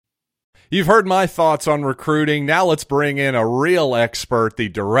You've heard my thoughts on recruiting. Now let's bring in a real expert, the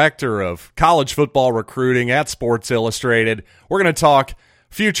director of college football recruiting at Sports Illustrated. We're going to talk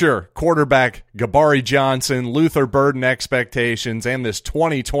future quarterback Gabari Johnson, Luther Burden expectations, and this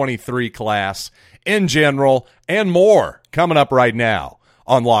 2023 class in general, and more coming up right now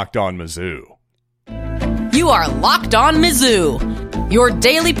on Locked On Mizzou. You are Locked On Mizzou, your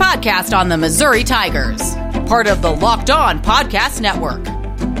daily podcast on the Missouri Tigers, part of the Locked On Podcast Network.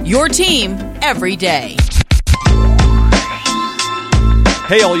 Your team every day.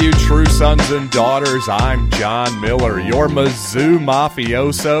 Hey, all you true sons and daughters, I'm John Miller, your Mizzou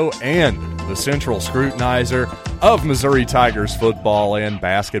mafioso and the central scrutinizer of Missouri Tigers football and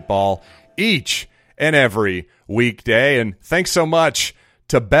basketball each and every weekday. And thanks so much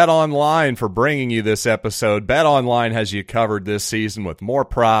to BetOnline for bringing you this episode. BetOnline has you covered this season with more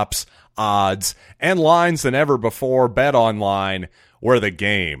props, odds, and lines than ever before. BetOnline, where the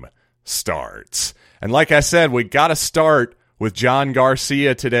game starts. And like I said, we got to start with John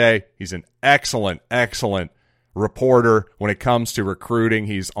Garcia today. He's an excellent reporter when it comes to recruiting.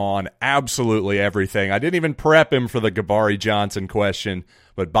 He's on absolutely everything. I didn't even prep him for the Gabari Johnson question,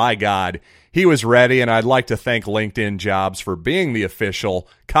 but by God, he was ready, and I'd like to thank LinkedIn Jobs for being the official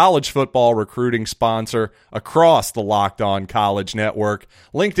college football recruiting sponsor across the Locked On College Network.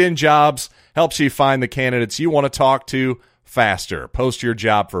 LinkedIn Jobs helps you find the candidates you want to talk to faster. Post your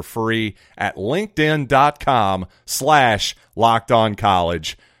job for free at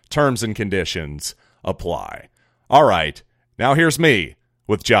linkedin.com/LockedOnCollege. Terms and conditions apply. All right, now here's me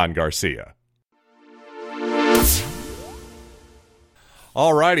with John Garcia.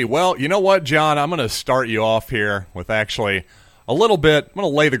 All righty, well, you know what, John? I'm going to start you off here with actually a little bit. I'm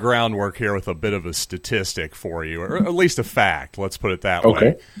going to lay the groundwork here with a bit of a statistic for you, or at least a fact. Let's put it that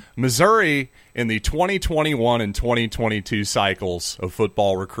way. Missouri, in the 2021 and 2022 cycles of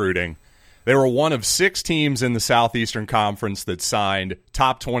football recruiting, they were one of 6 teams in the Southeastern Conference that signed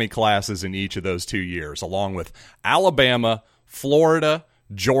top 20 classes in each of those 2 years, along with Alabama, Florida,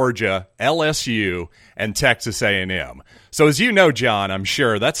 Georgia, LSU, and Texas A&M. So as you know, John, I'm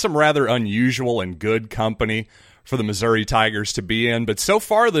sure that's some rather unusual and good company for the Missouri Tigers to be in. But so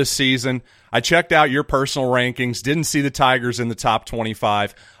far this season, I checked out your personal rankings, didn't see the Tigers in the top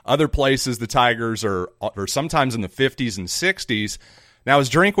 25. Other places, the Tigers are sometimes in the 50s and 60s. Now, as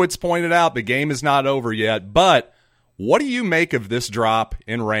Drinkwitz pointed out, the game is not over yet, but what do you make of this drop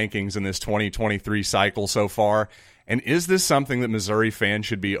in rankings in this 2023 cycle so far? And is this something that Missouri fans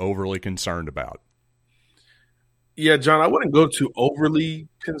should be overly concerned about? Yeah, John, I wouldn't go too overly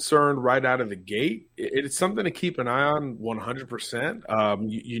concerned right out of the gate. It's something to keep an eye on 100%.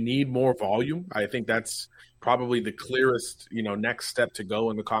 You need more volume. I think that's probably the clearest, next step to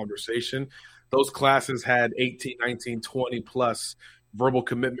go in the conversation. Those classes had 18, 19, 20 plus verbal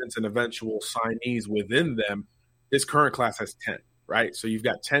commitments and eventual signees within them. This current class has 10, right? So you've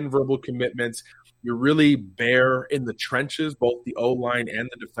got 10 verbal commitments. You're really bare in the trenches, both the O-line and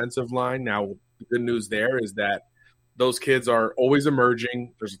the defensive line. Now, the good news there is that those kids are always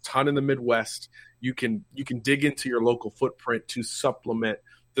emerging. There's a ton in the Midwest. You can dig into your local footprint to supplement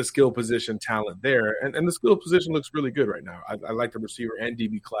the skill position talent there. And the skill position looks really good right now. I like the receiver and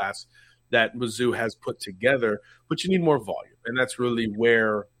DB class that Mizzou has put together, but you need more volume. And that's really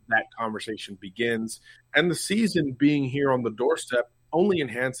where that conversation begins. And the season being here on the doorstep only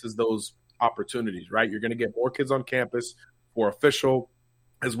enhances those opportunities, right? You're going to get more kids on campus for official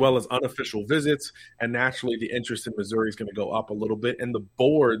as well as unofficial visits. And naturally, the interest in Missouri is going to go up a little bit. And the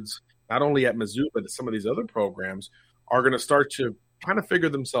boards, not only at Mizzou, but some of these other programs, are going to start to kind of figure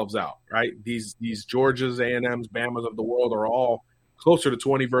themselves out, right? These Georgias, A&Ms, Bamas of the world are all closer to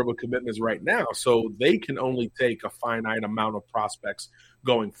 20 verbal commitments right now. So they can only take a finite amount of prospects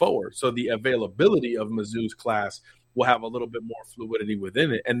going forward. So the availability of Mizzou's class will have a little bit more fluidity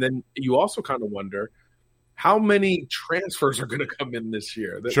within it. And then you also kind of wonder how many transfers are going to come in this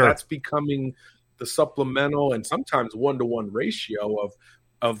year. Sure. That's becoming the supplemental and sometimes one-to-one ratio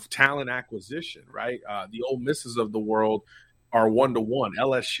of talent acquisition, right? The Ole Misses of the world are 1-to-1.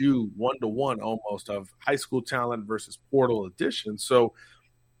 LSU 1-to-1 almost of high school talent versus portal addition. So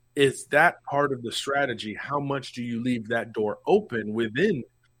is that part of the strategy? How much do you leave that door open within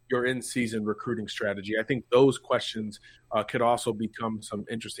your in-season recruiting strategy? I think those questions could also become some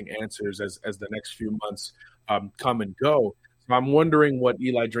interesting answers as the next few months come and go. So I'm wondering what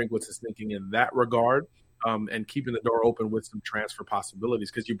Eli Drinkwitz is thinking in that regard, and keeping the door open with some transfer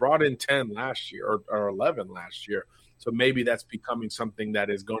possibilities, because you brought in 10 last year or 11 last year. So maybe that's becoming something that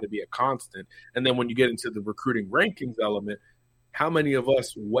is going to be a constant. And then when you get into the recruiting rankings element, how many of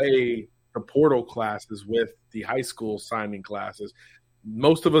us weigh the portal classes with the high school signing classes?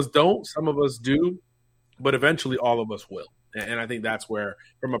 Most of us don't. Some of us do. But eventually all of us will. And I think that's where,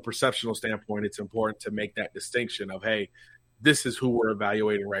 from a perceptional standpoint, it's important to make that distinction of, hey, this is who we're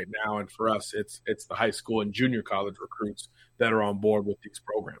evaluating right now. And for us, it's the high school and junior college recruits that are on board with these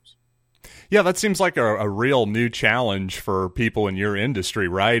programs. Yeah, that seems like a real new challenge for people in your industry,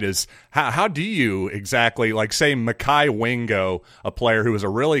 right? Is how do you exactly, like, say, Mekhi Wingo, a player who was a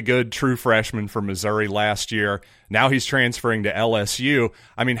really good true freshman for Missouri last year, now he's transferring to LSU.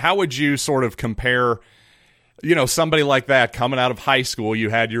 I mean, how would you sort of compare, somebody like that coming out of high school?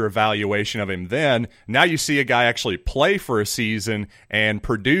 You had your evaluation of him then. Now you see a guy actually play for a season and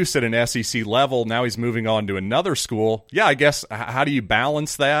produce at an SEC level. Now he's moving on to another school. Yeah, I guess, how do you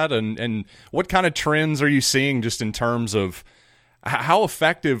balance that? And what kind of trends are you seeing just in terms of how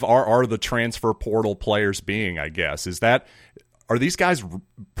effective are the transfer portal players being, I guess? Are these guys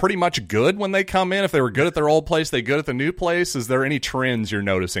pretty much good when they come in? If they were good at their old place, they good at the new place? Is there any trends you're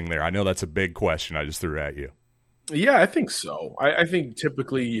noticing there? I know that's a big question I just threw at you. Yeah, I think so. I think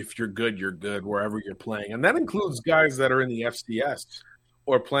typically if you're good wherever you're playing. And that includes guys that are in the FCS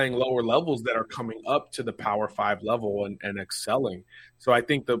or playing lower levels that are coming up to the Power 5 level and excelling. So I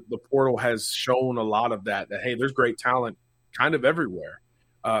think the portal has shown a lot of that, hey, there's great talent kind of everywhere.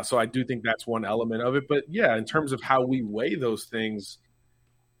 So I do think that's one element of it. But, yeah, in terms of how we weigh those things,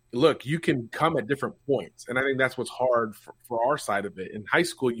 look, you can come at different points. And I think that's what's hard for our side of it. In high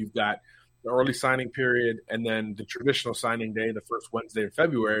school, you've got the early signing period, and then the traditional signing day, the first Wednesday in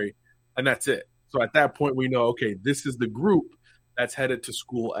February, and that's it. So at that point, we know, okay, this is the group that's headed to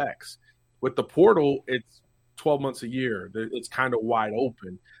school X. With the portal, it's 12 months a year. It's kind of wide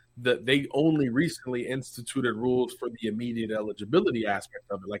open. They only recently instituted rules for the immediate eligibility aspect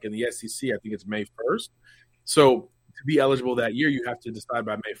of it. Like in the SEC, I think it's May 1st. So to be eligible that year, you have to decide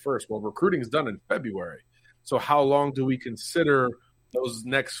by May 1st. Well, recruiting is done in February. So how long do we consider those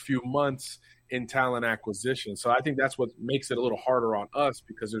next few months in talent acquisition? So I think that's what makes it a little harder on us,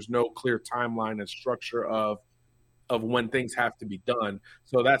 because there's no clear timeline and structure of when things have to be done.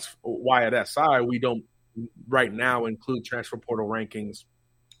 So that's why at SI we don't right now include transfer portal rankings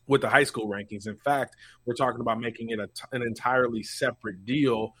with the high school rankings. In fact, we're talking about making it an entirely separate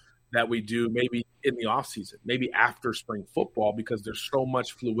deal that we do maybe in the offseason, maybe after spring football, because there's so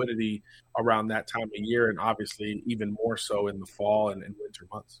much fluidity around that time of year, and obviously even more so in the fall and winter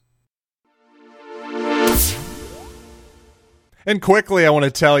months. And quickly, I want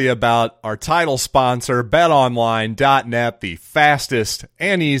to tell you about our title sponsor, BetOnline.net, the fastest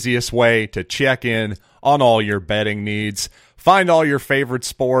and easiest way to check in on all your betting needs. Find all your favorite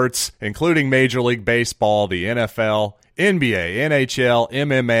sports, including Major League Baseball, the NFL, NBA, NHL,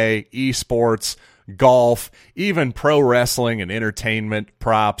 MMA, esports, golf, even pro wrestling and entertainment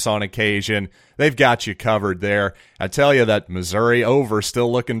props on occasion. They've got you covered there. I tell you that Missouri over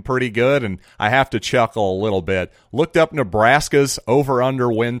still looking pretty good, and I have to chuckle a little bit. Looked up Nebraska's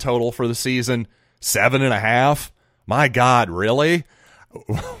over-under win total for the season, 7.5. My God, really?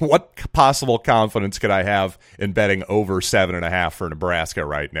 What possible confidence could I have in betting over 7.5 for Nebraska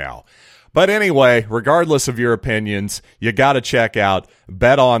right now? But anyway, regardless of your opinions, you got to check out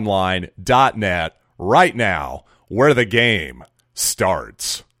betonline.net right now, where the game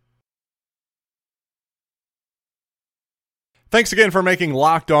starts. Thanks again for making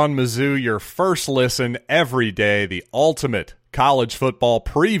Locked On Mizzou your first listen every day. The ultimate college football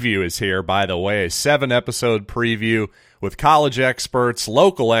preview is here, by the way, a 7-episode preview with college experts,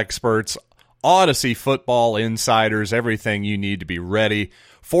 local experts, Odyssey football insiders, everything you need to be ready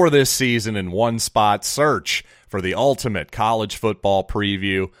for this season in one spot. Search for the ultimate college football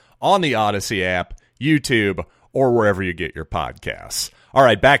preview on the Odyssey app, YouTube, or wherever you get your podcasts. All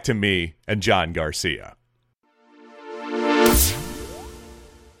right, back to me and John Garcia.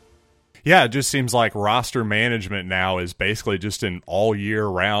 Yeah, it just seems like roster management now is basically just an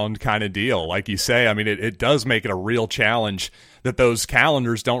all-year-round kind of deal. Like you say, I mean, it does make it a real challenge that those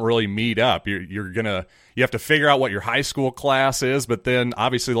calendars don't really meet up. You have to figure out what your high school class is, but then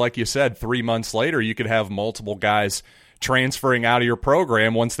obviously, like you said, 3 months later, you could have multiple guys transferring out of your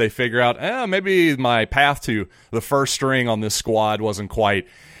program once they figure out, maybe my path to the first string on this squad wasn't quite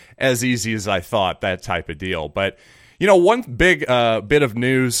as easy as I thought, that type of deal. But one big bit of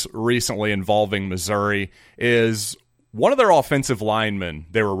news recently involving Missouri is one of their offensive linemen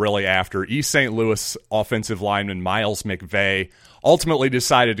they were really after, East St. Louis offensive lineman Miles McVay, ultimately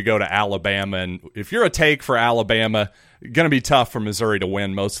decided to go to Alabama. And if you're a take for Alabama, going to be tough for Missouri to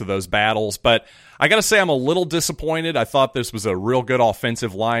win most of those battles. But I got to say I'm a little disappointed. I thought this was a real good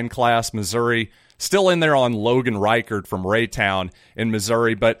offensive line class. Missouri still in there on Logan Reichert from Raytown in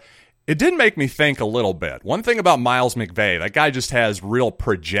Missouri, but It did make me think a little bit. One thing about Miles McVay, that guy just has real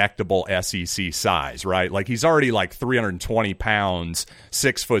projectable SEC size, right? Like he's already like 320 pounds,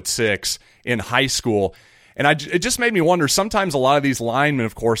 6'6" in high school. And it just made me wonder, sometimes a lot of these linemen,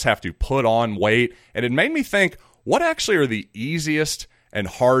 of course, have to put on weight. And it made me think, what actually are the easiest and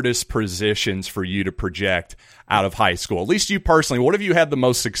hardest positions for you to project out of high school? At least you personally, what have you had the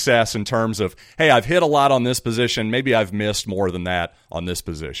most success in terms of, hey, I've hit a lot on this position, maybe I've missed more than that on this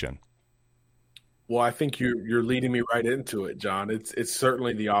position? Well, I think you're leading me right into it, John. It's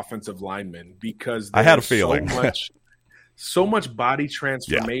certainly the offensive lineman, because I had a feeling. so much body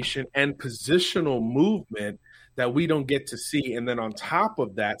transformation and positional movement that we don't get to see. And then on top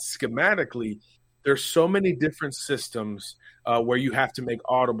of that, schematically, there's so many different systems where you have to make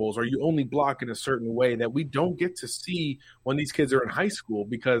audibles or you only block in a certain way that we don't get to see when these kids are in high school,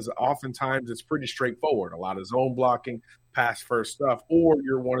 because oftentimes it's pretty straightforward. A lot of zone blocking, pass first stuff, or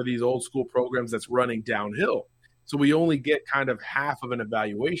you're one of these old school programs that's running downhill. So we only get kind of half of an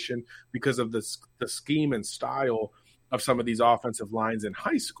evaluation because of the scheme and style of some of these offensive lines in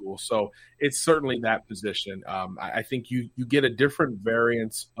high school. So it's certainly that position. I think you get a different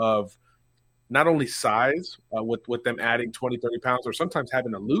variance of not only size with them adding 20, 30 pounds or sometimes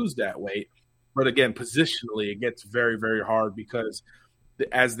having to lose that weight, but again, positionally, it gets very, very hard because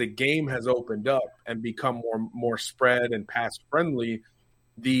as the game has opened up and become more spread and pass friendly,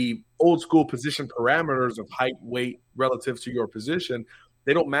 the old school position parameters of height, weight relative to your position,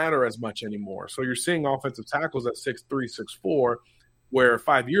 they don't matter as much anymore. So you're seeing offensive tackles at 6'3", 6'4", where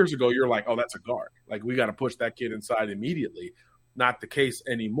 5 years ago you're like, oh, that's a guard. Like, we got to push that kid inside immediately. Not the case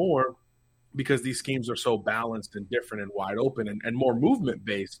anymore, because these schemes are so balanced and different and wide open and more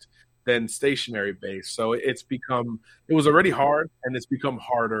movement-based than stationary-based. So it was already hard, and it's become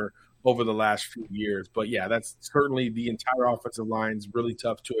harder over the last few years. But, yeah, that's certainly the entire offensive line is really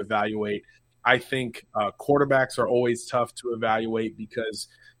tough to evaluate. I think quarterbacks are always tough to evaluate because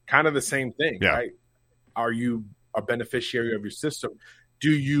kind of the same thing, right? Are you a beneficiary of your system?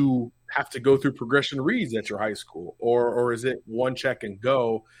 Do you have to go through progression reads at your high school? Or is it one check and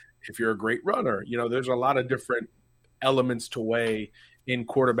go if you're a great runner? You know, there's a lot of different elements to weigh in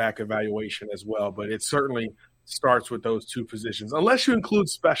quarterback evaluation as well. But it certainly starts with those two positions, unless you include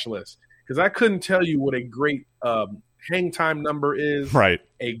specialists, because I couldn't tell you what a great hang time number is, right?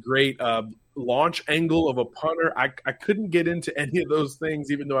 A great launch angle of a punter. I couldn't get into any of those things,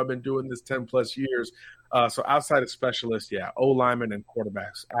 even though I've been doing this 10 plus years. So outside of specialists, O-linemen and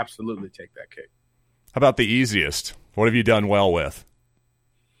quarterbacks absolutely take that cake. How about the easiest? What have you done well with?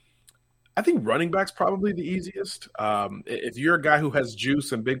 I think running back's probably the easiest. If you're a guy who has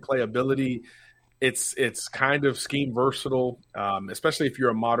juice and big playability, it's kind of scheme versatile, especially if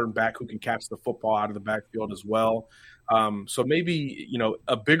you're a modern back who can catch the football out of the backfield as well. So maybe,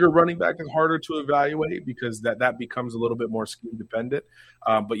 a bigger running back is harder to evaluate because that becomes a little bit more scheme dependent.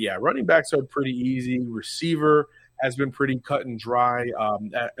 But yeah, running backs are pretty easy. Receiver has been pretty cut and dry,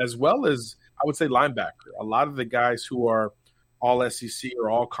 as well as I would say linebacker. A lot of the guys who are all SEC or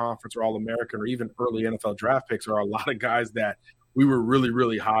all conference or all American or even early NFL draft picks are a lot of guys that we were really,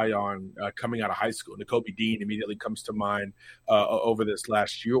 really high on coming out of high school. Nakobe Dean immediately comes to mind over this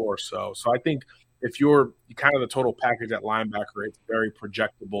last year or so. So I think if you're kind of the total package at linebacker, it's very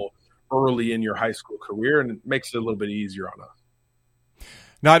projectable early in your high school career, and it makes it a little bit easier on us.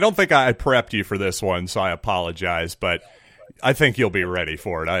 Now, I don't think I prepped you for this one, so I apologize, but I think you'll be ready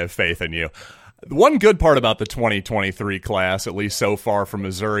for it. I have faith in you. One good part about the 2023 class, at least so far from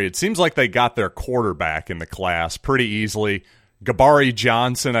Missouri, it seems like they got their quarterback in the class pretty easily. Gabari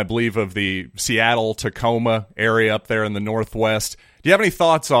Johnson, I believe, of the Seattle-Tacoma area up there in the Northwest. Do you have any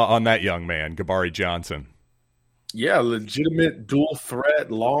thoughts on that young man, Gabari Johnson? Yeah, legitimate dual threat,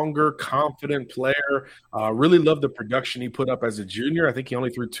 longer, confident player. Really love the production he put up as a junior. I think he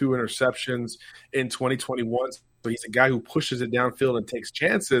only threw 2 interceptions in 2021. So he's a guy who pushes it downfield and takes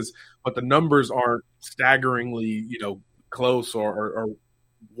chances, but the numbers aren't staggeringly, close or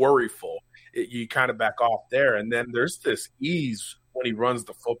worryful. You kind of back off there. And then there's this ease when he runs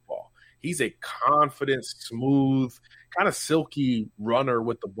the football. He's a confident, smooth, kind of silky runner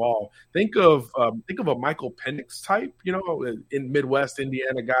with the ball. Think of a Michael Penix type, in Midwest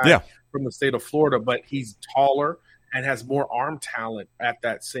Indiana guy from the state of Florida, but he's taller and has more arm talent at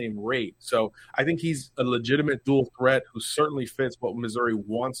that same rate. So I think he's a legitimate dual threat who certainly fits what Missouri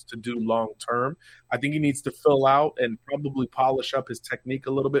wants to do long term. I think he needs to fill out and probably polish up his technique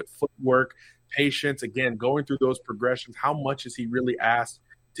a little bit, footwork, patience, again, going through those progressions. How much is he really asked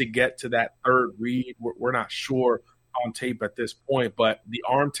to get to that third read? We're not sure on tape at this point, but the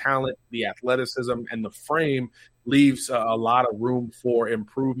arm talent, the athleticism, and the frame leaves a lot of room for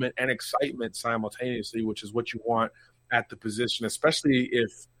improvement and excitement simultaneously, which is what you want at the position, especially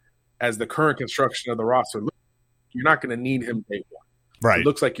if, as the current construction of the roster, you're not going to need him day one. Right. It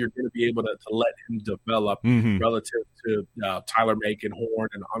looks like you're going to be able to let him develop relative to Tyler Macon, Horn,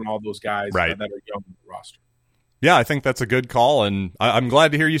 and on all those guys that are young in the roster. Yeah, I think that's a good call, and I'm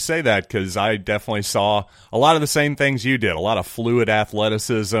glad to hear you say that because I definitely saw a lot of the same things you did, a lot of fluid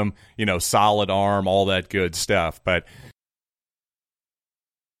athleticism, solid arm, all that good stuff. But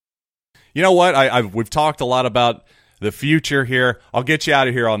you know what? We've talked a lot about the future here. I'll get you out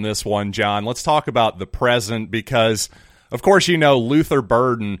of here on this one, John. Let's talk about the present because, of course, Luther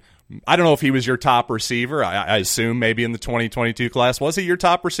Burden, I don't know if he was your top receiver. I assume maybe in the 2022 class. Was he your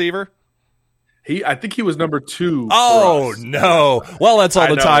top receiver? I think he was number 2. Oh, no. Well, that's all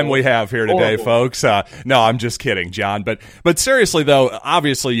the time we have here today, folks. No, I'm just kidding, John. But seriously, though,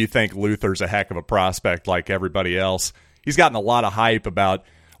 obviously you think Luther's a heck of a prospect like everybody else. He's gotten a lot of hype about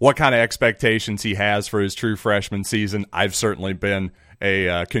what kind of expectations he has for his true freshman season. I've certainly been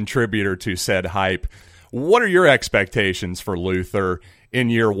a contributor to said hype. What are your expectations for Luther in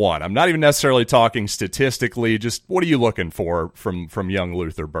year one? I'm not even necessarily talking statistically. Just what are you looking for from young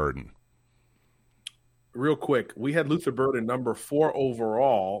Luther Burden? Real quick, we had Luther Burden number 4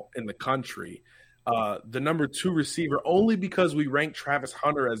 overall in the country, the number 2 receiver, only because we ranked Travis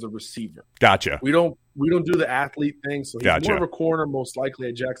Hunter as a receiver. Gotcha. We don't do the athlete thing, so he's more of a corner, most likely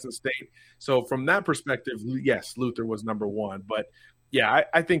at Jackson State. So from that perspective, yes, Luther was number 1. But yeah,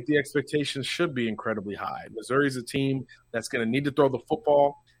 I think the expectations should be incredibly high. Missouri's a team that's going to need to throw the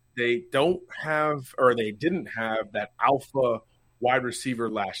football. They didn't have that alpha wide receiver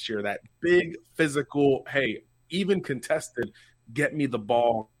last year, that big physical, hey, even contested, get me the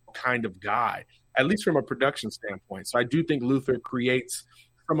ball kind of guy, at least from a production standpoint. So I do think Luther creates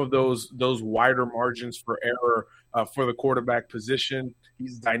some of those wider margins for error for the quarterback position.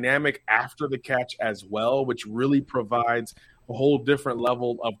 He's dynamic after the catch as well, which really provides a whole different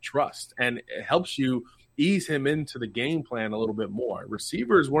level of trust, and it helps you ease him into the game plan a little bit more.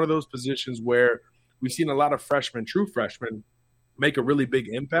 Receiver is one of those positions where we've seen a lot of true freshmen, make a really big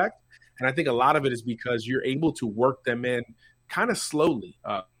impact. And I think a lot of it is because you're able to work them in kind of slowly.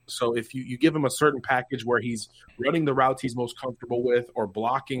 So if you give him a certain package where he's running the routes he's most comfortable with or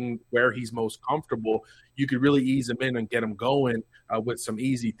blocking where he's most comfortable, you could really ease him in and get him going with some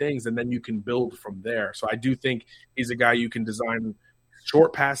easy things, and then you can build from there. So I do think he's a guy you can design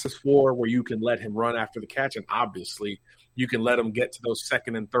short passes for, where you can let him run after the catch, and obviously you can let him get to those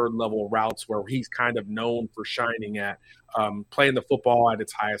second and third level routes where he's kind of known for shining at, playing the football at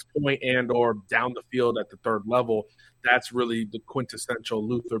its highest point and or down the field at the third level. That's really the quintessential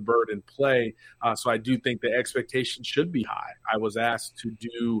Luther Burden play. So I do think the expectation should be high. I was asked to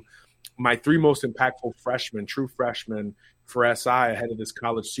do my 3 most impactful true freshmen for SI ahead of this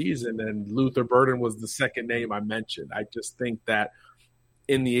college season, and Luther Burden was the second name I mentioned. I just think that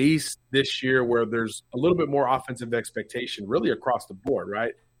in the East this year, where there's a little bit more offensive expectation really across the board,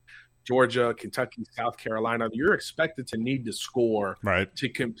 right? Georgia, Kentucky, South Carolina, you're expected to need to score to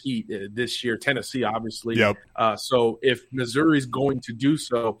compete this year. Tennessee, obviously. Yep. So if Missouri's going to do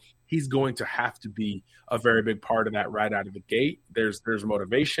so, he's going to have to be a very big part of that right out of the gate. There's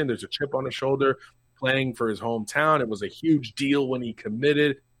motivation. There's a chip on his shoulder playing for his hometown. It was a huge deal when he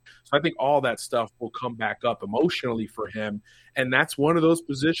committed. So I think all that stuff will come back up emotionally for him. And that's one of those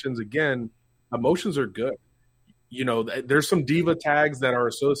positions, again, emotions are good. There's some diva tags that are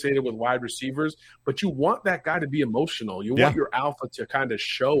associated with wide receivers, but you want that guy to be emotional. You want your alpha to kind of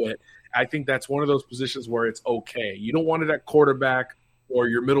show it. I think that's one of those positions where it's okay. You don't want it at quarterback or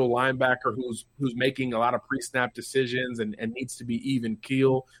your middle linebacker who's making a lot of pre-snap decisions and needs to be even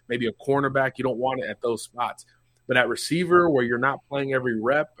keel. Maybe a cornerback, you don't want it at those spots. But at receiver, where you're not playing every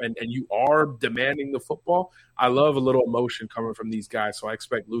rep and you are demanding the football, I love a little emotion coming from these guys. So I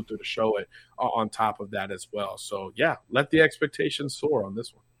expect Luther to show it on top of that as well. So, yeah, let the expectations soar on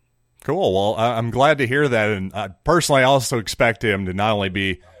this one. Cool. Well, I'm glad to hear that. And personally, I also expect him to not only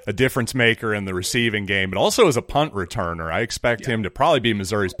be a difference maker in the receiving game, but also as a punt returner. I expect him to probably be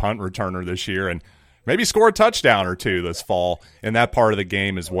Missouri's punt returner this year and maybe score a touchdown or two this fall in that part of the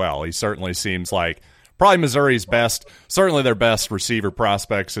game as well. He certainly seems like probably Missouri's best, certainly their best receiver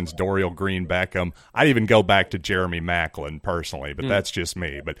prospect since Dorial Green Beckham. I'd even go back to Jeremy Maclin personally, but that's just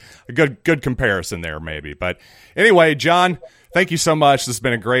me. But a good comparison there maybe. But anyway, John, thank you so much. This has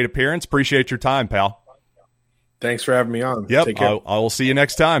been a great appearance. Appreciate your time, pal. Thanks for having me on. Yep, Take care. I will see you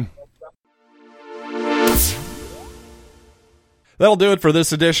next time. That'll do it for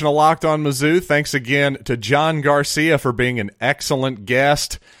this edition of Locked on Mizzou. Thanks again to John Garcia for being an excellent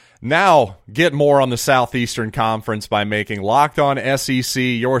guest. Now, get more on the Southeastern Conference by making Locked On SEC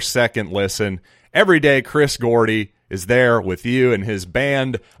your second listen. Every day, Chris Gordy is there with you and his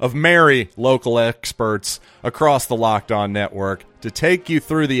band of merry local experts across the Locked On network to take you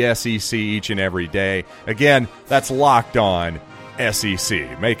through the SEC each and every day. Again, that's Locked On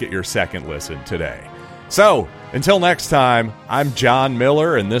SEC. Make it your second listen today. So, until next time, I'm John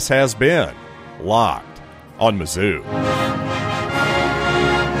Miller, and this has been Locked on Mizzou.